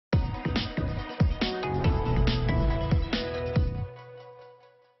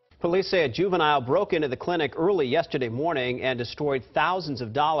Police say a juvenile broke into the clinic early yesterday morning and destroyed thousands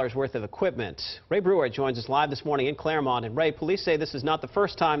of dollars worth of equipment. Ray Brewer joins us live this morning in Claremont. And Ray, police say this is not the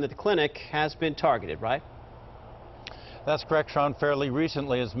first time that the clinic has been targeted, right? That's correct, Sean. Fairly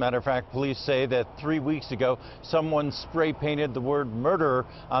recently, as a matter of fact, police say that 3 weeks ago, someone spray painted the word murder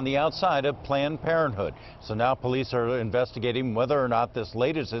on the outside of Planned Parenthood. So now police are investigating whether or not this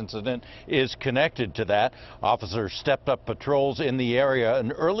latest incident is connected to that. Officers stepped up patrols in the area,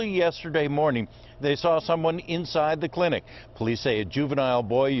 and early yesterday morning, they saw someone inside the clinic. Police say a juvenile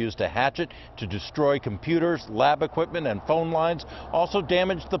boy used a hatchet to destroy computers, lab equipment, and phone lines, also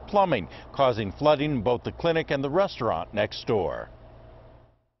damaged the plumbing, causing flooding in both the clinic and the restaurant next door.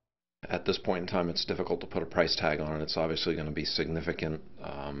 At this point in time, it's difficult to put a price tag on it. It's obviously going to be significant,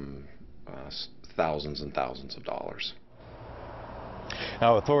 thousands and thousands of dollars.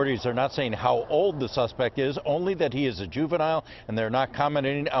 Now, authorities are not saying how old the suspect is, only that he is a juvenile, and they're not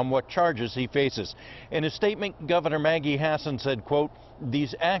commenting on what charges he faces. In a statement, Governor Maggie Hassan said, quote,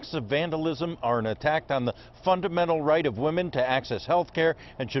 "These acts of vandalism are an attack on the fundamental right of women to access health care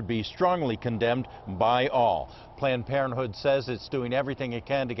and should be strongly condemned by all." Planned Parenthood says it's doing everything it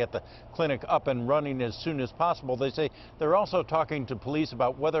can to get the clinic up and running as soon as possible. They say they're also talking to police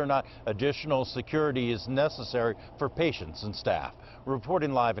about whether or not additional security is necessary for patients and staff.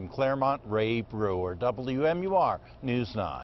 Reporting live in Claremont, Ray Brewer, WMUR News 9.